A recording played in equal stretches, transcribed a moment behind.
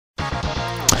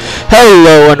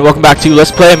Hello and welcome back to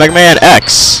Let's Play Megaman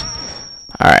X.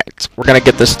 Alright, we're gonna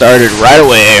get this started right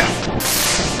away.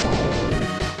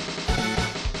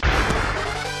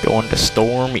 Going to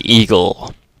Storm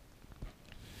Eagle.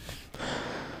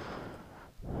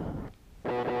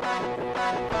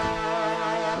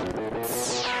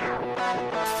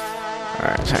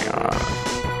 Alright, hang on.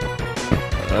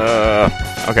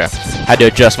 Okay. Had to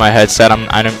adjust my headset. I'm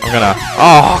gonna.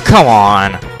 Oh, come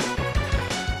on.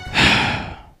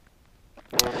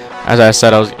 As I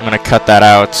said, I'm going to cut that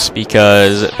out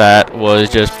because that was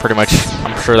just pretty much,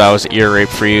 I'm sure that was ear rape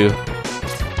for you.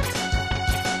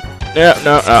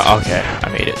 No, okay, I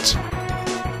made it.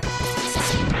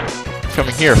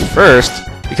 Coming here first,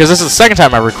 because this is the second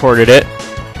time I recorded it.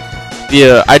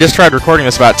 I just tried recording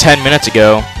this about 10 minutes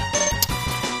ago,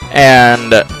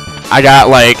 and I got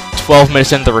like 12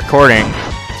 minutes into the recording,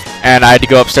 and I had to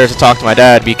go upstairs to talk to my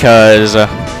dad because,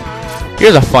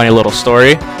 here's a funny little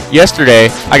story. Yesterday,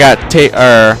 I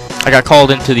got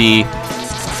called into the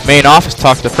main office to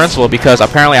talk to the principal because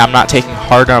apparently I'm not taking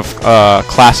hard enough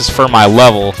classes for my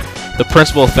level. The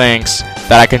principal thinks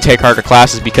that I can take harder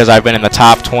classes because I've been in the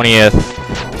top 20th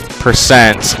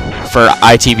percent for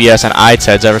ITBS and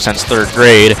ITEDs ever since 3rd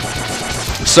grade.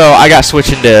 So I got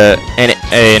switched into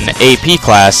an AP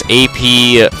class,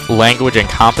 AP Language and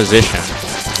Composition.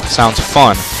 Sounds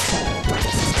fun.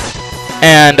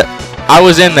 And I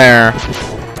was in there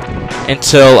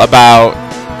until about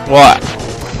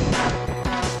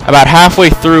halfway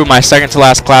through my second to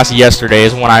last class yesterday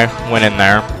is when I went in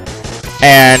there,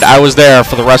 and I was there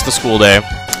for the rest of the school day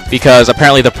because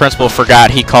apparently the principal forgot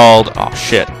he called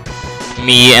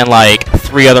me and like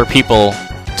 3 other people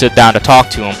down to talk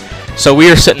to him. So we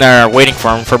were sitting there waiting for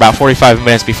him for about 45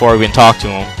 minutes before we even talked to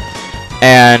him,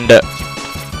 and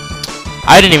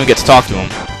I didn't even get to talk to him.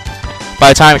 By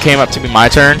the time it came up to be my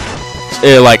turn,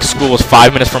 like school was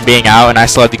 5 minutes from being out, and I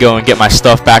still had to go and get my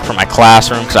stuff back from my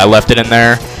classroom because I left it in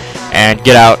there, and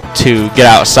get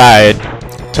outside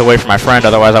to wait for my friend.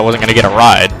 Otherwise, I wasn't gonna get a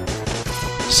ride.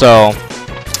 So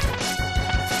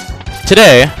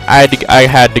today, I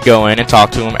had to go in and talk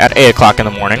to him at 8 o'clock in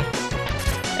the morning,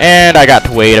 and I got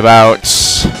to wait about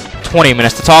 20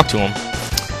 minutes to talk to him,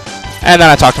 and then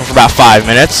I talked to him for about 5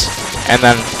 minutes, and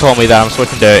then told me that I'm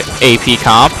switching to AP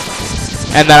Comp.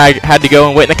 And then I had to go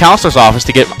and wait in the counselor's office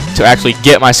to actually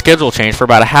get my schedule changed for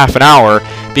about a half an hour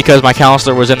because my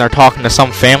counselor was in there talking to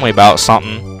some family about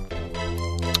something.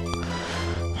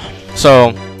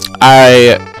 So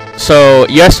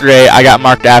yesterday I got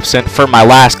marked absent for my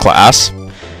last class,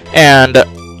 and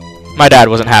my dad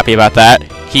wasn't happy about that.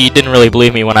 He didn't really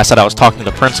believe me when I said I was talking to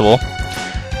the principal.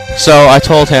 So I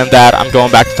told him that I'm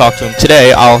going back to talk to him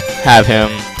today. I'll have him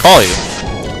call you.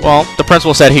 Well, the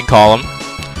principal said he'd call him.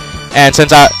 And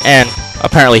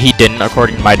apparently he didn't,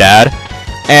 according to my dad.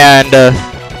 And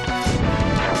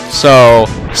so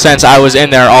since I was in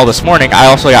there all this morning, I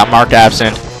also got marked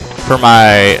absent for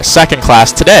my second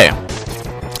class today.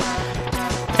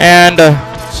 And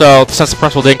so since the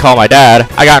principal didn't call my dad,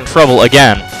 I got in trouble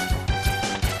again.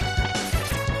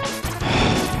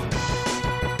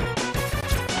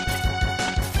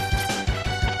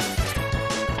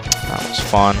 That was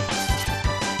fun.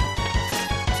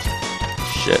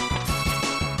 Shit.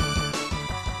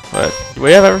 But do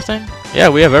we have everything? Yeah,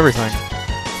 we have everything.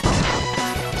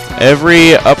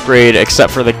 Every upgrade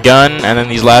except for the gun and then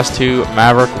these last 2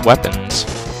 Maverick weapons.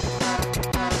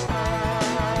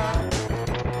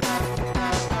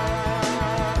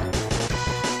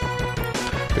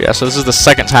 But yeah, so this is the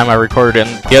second time I recorded it,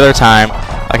 and the other time,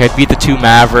 like, I beat the 2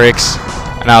 Mavericks,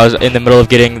 and I was in the middle of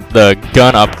getting the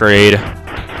gun upgrade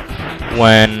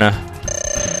when,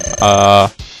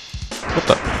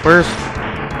 where's...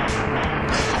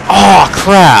 Oh,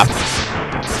 crap!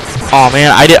 Oh,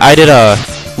 man,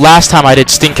 last time I did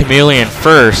Stink Chameleon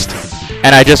first,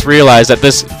 and I just realized that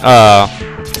this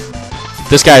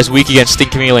guy is weak against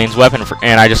Stink Chameleon's weapon,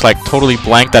 and I just, like, totally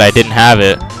blanked that I didn't have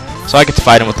it. So I get to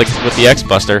fight him with the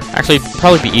X-Buster. Actually, it'd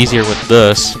probably be easier with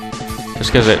this, just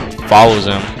because it follows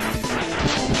him.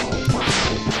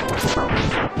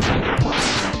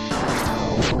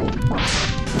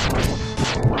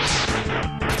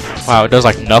 Wow, it does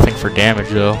like nothing for damage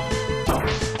though.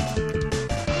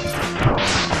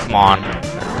 Come on.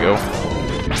 There we go.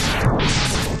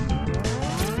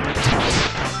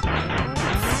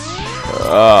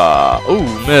 Ooh,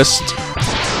 missed.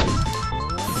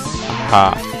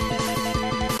 Ha.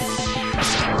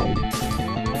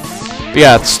 But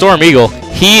yeah, Storm Eagle,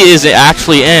 he is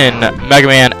actually in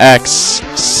Megaman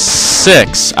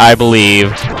X6, I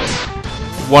believe.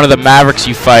 One of the Mavericks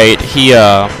you fight,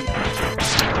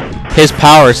 his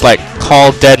power is like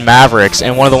call dead Mavericks,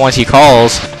 and one of the ones he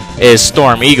calls is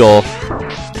Storm Eagle,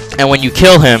 and when you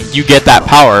kill him, you get that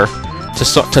power to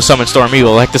summon Storm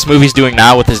Eagle, like this movie's doing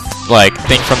now with his like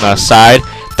thing from the side.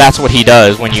 That's what he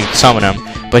does when you summon him.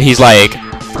 But he's like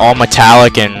all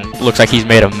metallic and looks like he's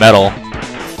made of metal.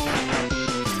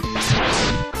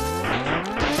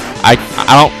 I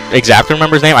don't exactly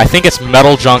remember his name. I think it's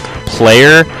Metal Junk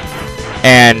Player,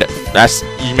 and that's,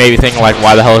 you may be thinking like,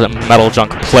 why the hell is it Metal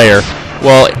Junk Player?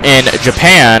 Well, in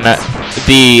Japan,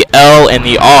 the L and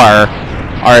the R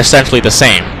are essentially the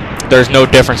same. There's no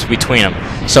difference between them.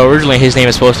 So originally his name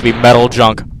is supposed to be Metal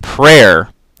Junk Prayer,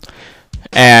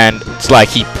 and it's like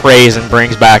he prays and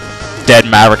brings back dead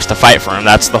Mavericks to fight for him.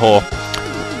 That's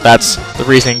the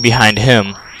reasoning behind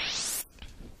him.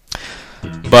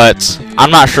 But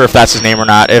I'm not sure if that's his name or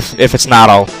not. If it's not,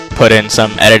 I'll put in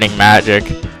some editing magic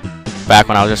back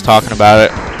when I was just talking about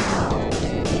it.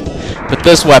 But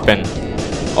this weapon,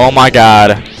 oh my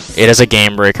god, it is a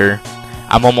game breaker.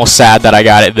 I'm almost sad that I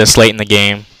got it this late in the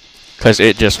game, because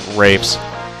it just rapes.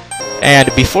 And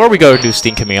before we go to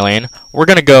Sting Chameleon, we're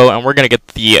going to go and we're going to get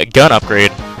the gun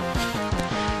upgrade.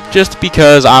 Just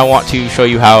because I want to show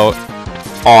you how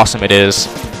awesome it is.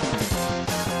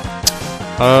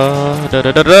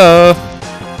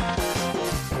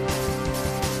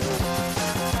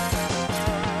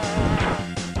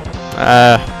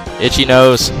 Itchy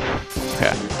nose.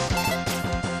 Okay.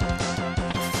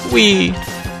 Wee.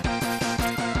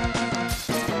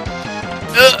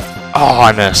 Oh,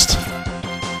 I missed.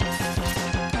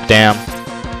 Damn.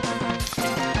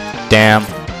 Damn.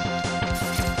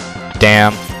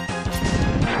 Damn.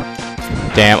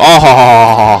 Damn.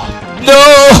 Oh!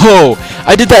 No!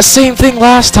 I did that same thing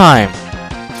last time!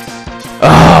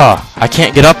 Ugh! I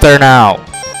can't get up there now.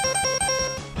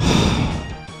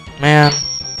 Man.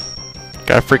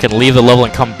 Gotta freaking leave the level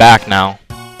and come back now.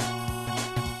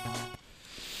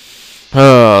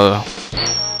 Ugh.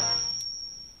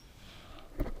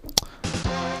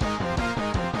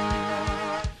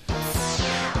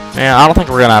 Man, I don't think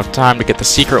we're gonna have time to get the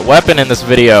secret weapon in this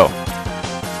video.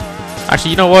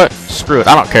 Actually, you know what? Screw it.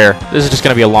 I don't care. This is just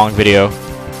gonna be a long video.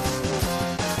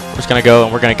 We're just gonna go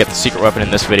and we're gonna get the secret weapon in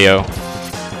this video.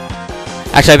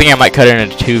 Actually, I think I might cut it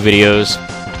into 2 videos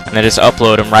and then just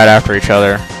upload them right after each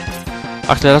other.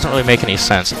 Actually, that doesn't really make any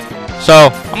sense. So,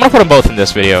 I'm gonna put them both in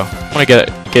this video. I'm gonna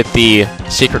get the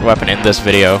secret weapon in this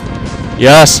video.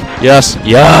 Yes! Yes!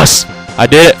 Yes! I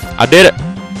did it! I did it!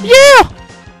 Yeah!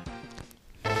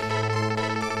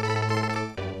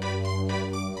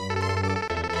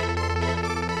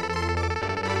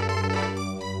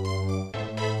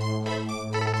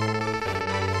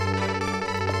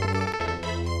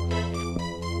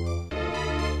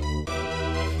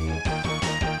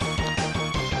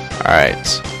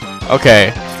 Alright.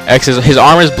 Okay. His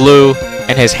arm is blue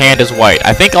and his hand is white.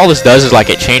 I think all this does is like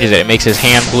it changes it. It makes his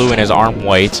hand blue and his arm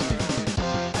white.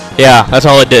 Yeah, that's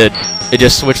all it did. It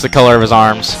just switched the color of his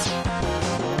arms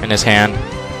and his hand.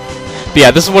 But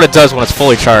yeah, this is what it does when it's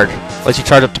fully charged. Lets you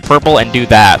charge up to purple and do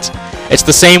that. It's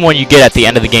the same one you get at the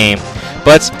end of the game.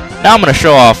 But now I'm going to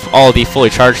show off all the fully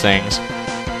charged things.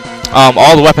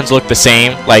 All the weapons look the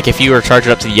same. Like if you were charged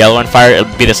up to the yellow and fired it,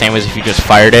 would be the same as if you just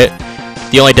fired it.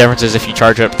 The only difference is if you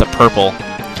charge it up to the purple.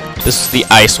 This is the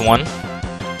ice one.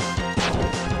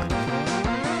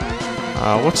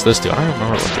 What's this do? I don't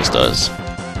remember what this does.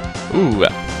 Ooh,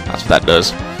 that's what that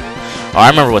does. Oh, I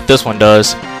remember what this one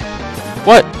does.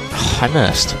 What? Oh, I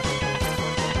missed.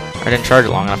 I didn't charge it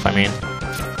long enough, I mean.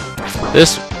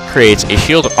 This creates a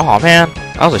shield. Oh, man.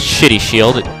 That was a shitty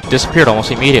shield. It disappeared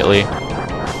almost immediately.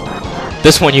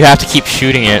 This one, you have to keep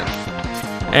shooting it.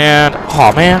 And,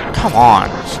 oh, man. Come on.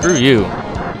 Screw you.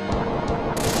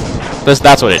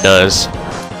 That's what it does.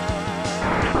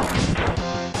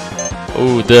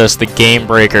 Ooh, the game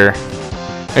breaker.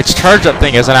 Its charge up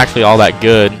thing isn't actually all that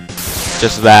good.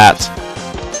 Just that.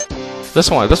 This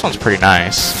one's pretty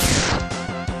nice.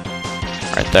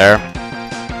 Right there.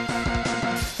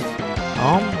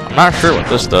 I'm not sure what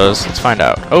this does. Let's find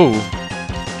out. Oh,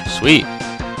 sweet.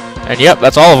 And yep,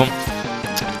 that's all of them.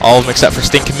 All of them except for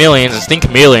Sting Chameleons, and Sting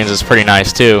Chameleons is pretty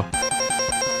nice too.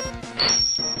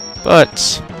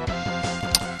 But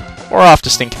we're off to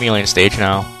Sting Chameleon stage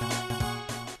now.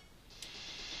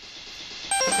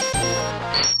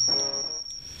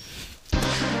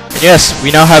 Yes,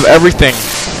 we now have everything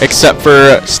except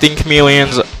for Sting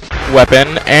Chameleon's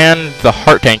weapon and the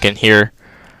heart tank in here.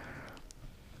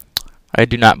 I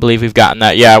do not believe we've gotten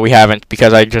that. Yeah, we haven't,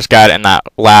 because I just got it in that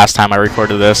last time I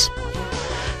recorded this.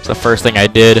 It's the first thing I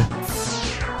did.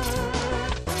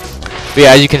 But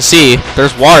yeah, as you can see,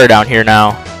 there's water down here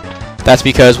now. That's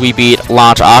because we beat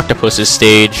Launch Octopus's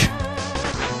stage.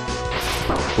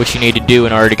 which you need to do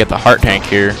in order to get the heart tank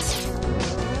here.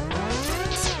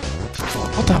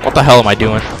 What the hell am I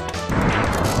doing?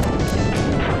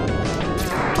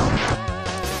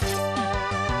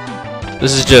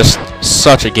 This is just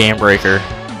such a game breaker.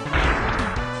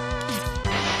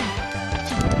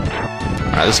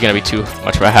 Alright, this is gonna be too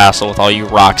much of a hassle with all you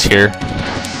rocks here.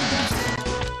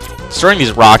 Destroying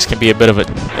these rocks can be a bit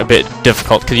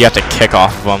difficult because you have to kick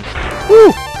off of them.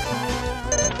 Woo!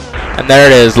 And there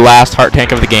it is, last heart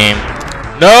tank of the game.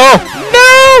 No!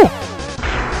 No!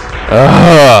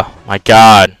 Ugh, my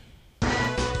god.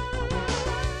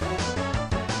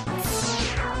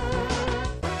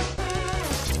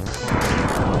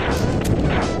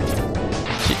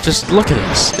 Just look at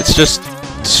this. It's just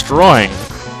destroying.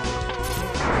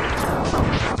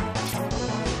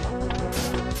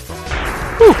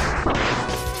 Whew.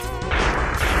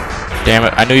 Damn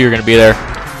it, I knew you were gonna be there.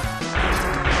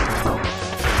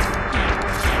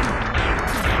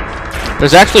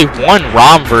 There's actually one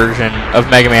ROM version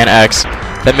of Mega Man X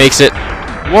that makes it...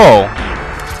 Whoa.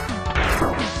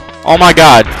 Oh my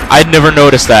god, I'd never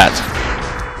noticed that.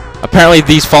 Apparently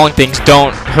these falling things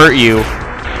don't hurt you.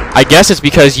 I guess it's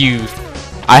because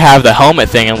I have the helmet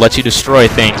thing and lets you destroy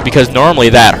things, because normally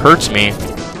that hurts me.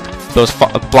 Those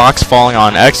blocks falling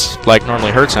on X like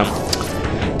normally hurts him.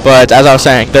 But as I was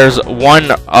saying, there's one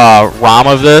ROM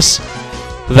of this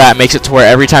that makes it to where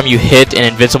every time you hit an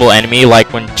invincible enemy,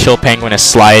 like when Chill Penguin is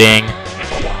sliding,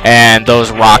 and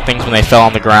those rock things when they fell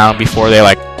on the ground before they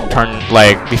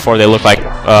before they look like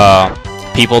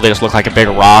people, they just look like a big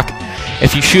rock.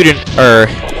 If you shoot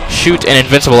an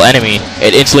invincible enemy,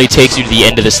 it instantly takes you to the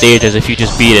end of the stage as if you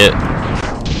just beat it.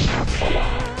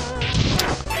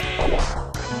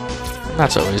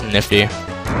 That's always nifty.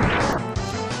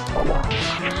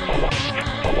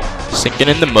 Sinking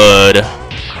in the mud.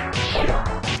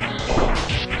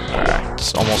 Alright,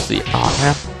 it's almost the... Aw,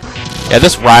 man. Yeah,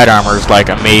 this ride armor is, like,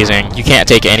 amazing. You can't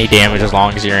take any damage as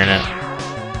long as you're in it.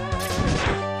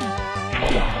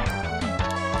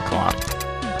 Come on.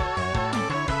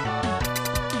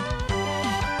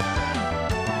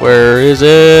 Where is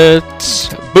it?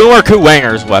 Boomer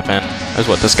Kuwanger's weapon is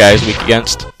what this guy is weak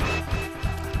against.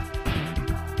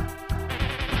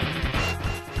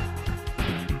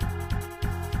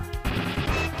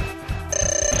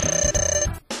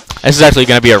 This is actually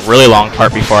going to be a really long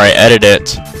part before I edit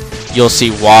it. You'll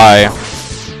see why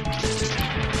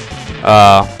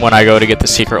when I go to get the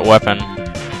secret weapon. There's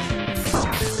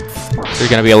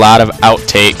going to be a lot of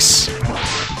outtakes.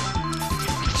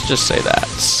 Let's just say that.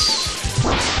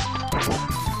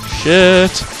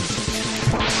 Shit.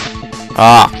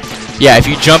 Yeah, if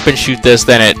you jump and shoot this,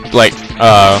 then it, like,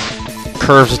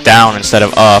 curves down instead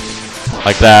of up.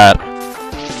 Like that.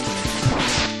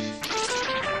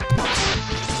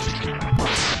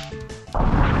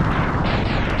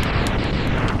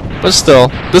 But still,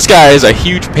 this guy is a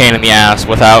huge pain in the ass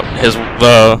without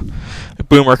the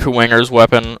Boomer Kuwanger's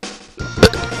weapon.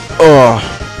 Oh.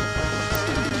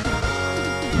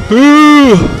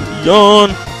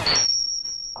 Yawn.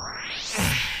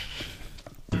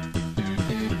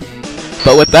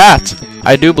 But with that,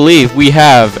 I do believe we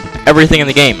have everything in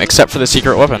the game except for the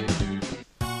secret weapon.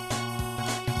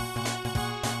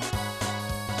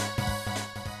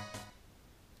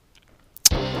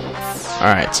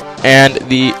 Alright, and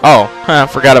the... Oh, I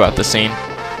forgot about this scene.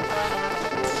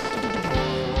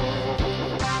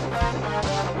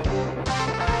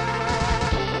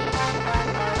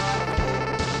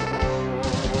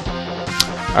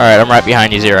 Alright, I'm right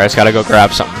behind you, Zero. I just gotta go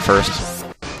grab something first.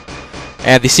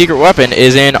 And the secret weapon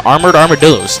is in Armored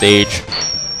Armadillo stage.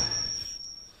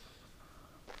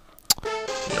 I'm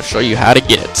gonna show you how to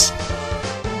get it.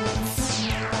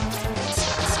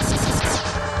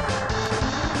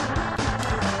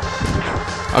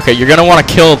 Okay, you're gonna want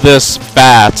to kill this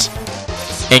bat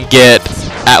and get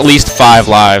at least 5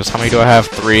 lives. How many do I have?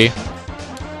 3.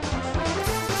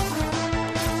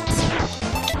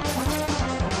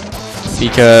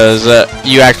 Because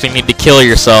you actually need to kill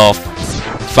yourself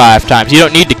 5 times. You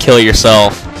don't need to kill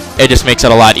yourself. It just makes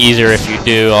it a lot easier if you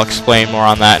do. I'll explain more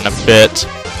on that in a bit.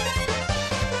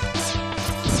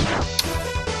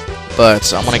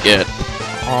 But I'm gonna get...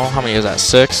 Oh, how many is that?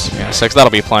 6? Yeah, 6. That'll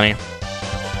be plenty.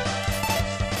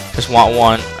 Just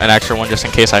want an extra one just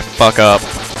in case I fuck up.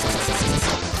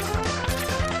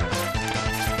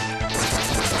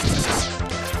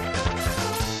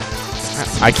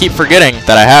 I keep forgetting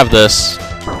that I have this.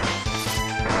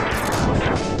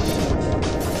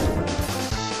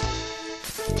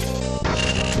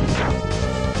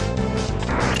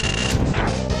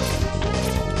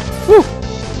 Woo!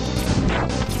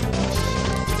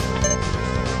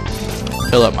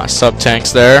 Fill up my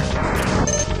sub-tanks there.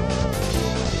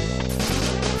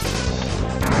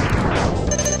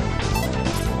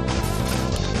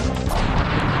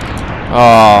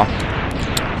 Oh,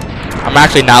 I'm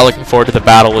actually not looking forward to the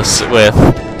battle with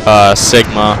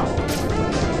Sigma.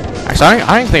 Actually,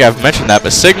 I don't think I've mentioned that,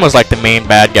 but Sigma's like the main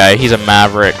bad guy. He's a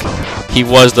Maverick. He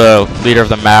was the leader of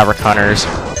the Maverick Hunters,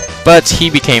 but he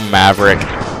became Maverick.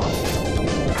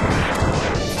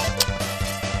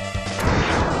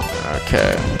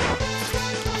 Okay.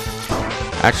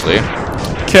 Actually,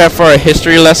 care for a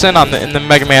history lesson in the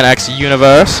Mega Man X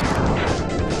universe?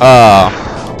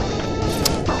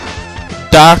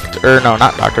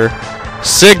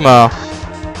 Sigma,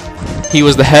 he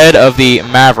was the head of the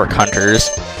Maverick Hunters,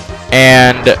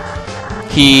 and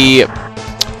he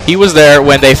was there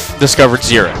when they discovered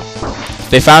Zero.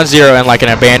 They found Zero in like an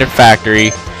abandoned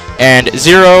factory, and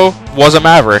Zero was a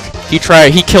Maverick. He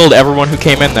killed everyone who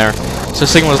came in there. So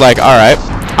Sigma was like, alright,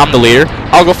 I'm the leader,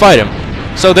 I'll go fight him.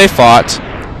 So they fought.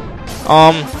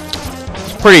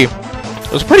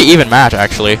 It was a pretty even match,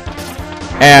 actually.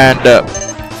 And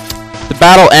the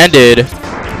battle ended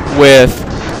with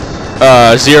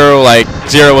Zero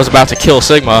was about to kill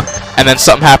Sigma, and then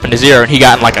something happened to Zero, and he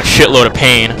got in like a shitload of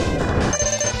pain.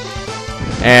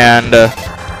 And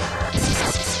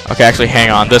okay, actually, hang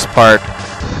on. This part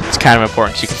is kind of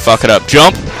important, so you can fuck it up.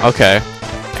 Jump. Okay,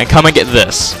 and come and get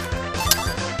this.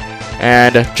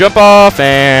 And jump off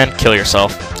and kill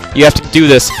yourself. You have to do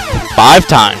this 5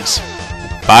 times.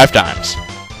 5 times.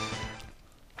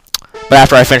 But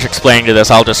after I finish explaining to this,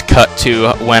 I'll just cut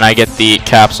to when I get the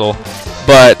capsule.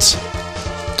 But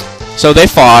so they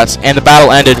fought, and the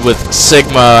battle ended with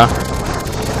Sigma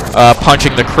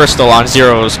punching the crystal on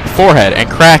Zero's forehead and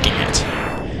cracking it.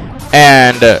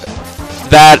 And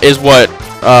that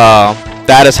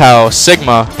is how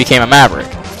Sigma became a Maverick.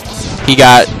 He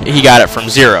got it from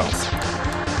Zero.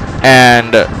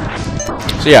 And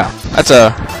so yeah, that's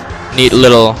a neat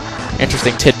little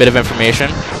interesting tidbit of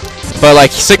information. But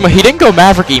like Sigma, he didn't go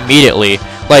Maverick immediately.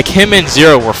 Like him and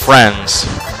Zero were friends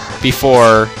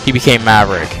before he became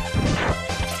Maverick.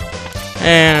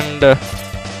 And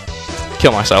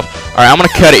kill myself. Alright, I'm gonna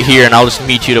cut it here and I'll just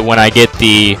meet you to when I get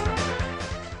the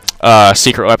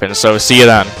secret weapon. So see you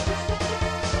then.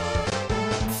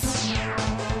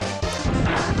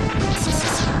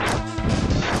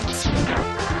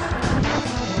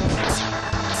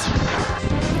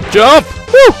 Jump!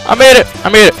 Woo! I made it! I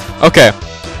made it! Okay.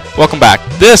 Welcome back.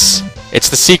 It's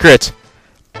the secret.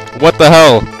 What the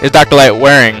hell is Dr. Light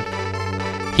wearing?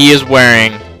 He is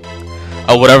wearing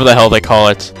whatever the hell they call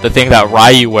it. The thing that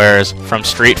Ryu wears from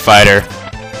Street Fighter.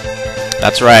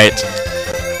 That's right.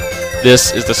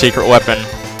 This is the secret weapon.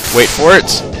 Wait for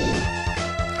it.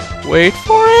 Wait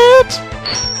for it!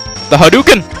 The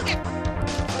Hadouken!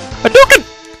 Hadouken!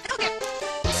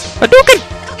 Hadouken!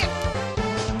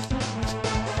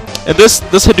 And this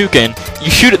Hadouken,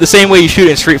 you shoot it the same way you shoot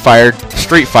it in Street Fighter,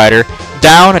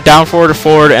 down,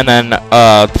 forward, and then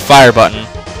the fire button,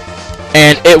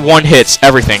 and it one-hits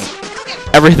everything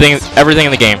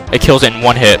in the game. It kills it in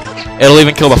one hit. It'll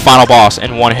even kill the final boss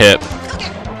in one hit.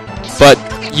 But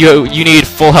you need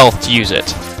full health to use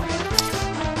it.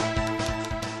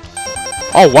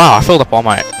 Oh wow, I filled up all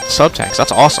my sub-tanks.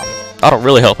 That's awesome. That'll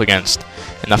really help against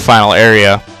in the final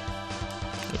area.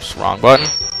 Oops, wrong button.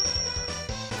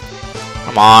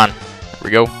 Come on. There we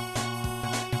go.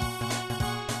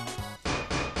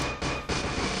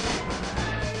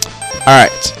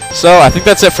 Alright, so I think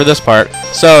that's it for this part.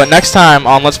 So next time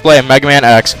on Let's Play Mega Man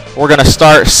X, we're going to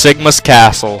start Sigma's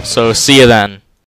Castle. So see you then.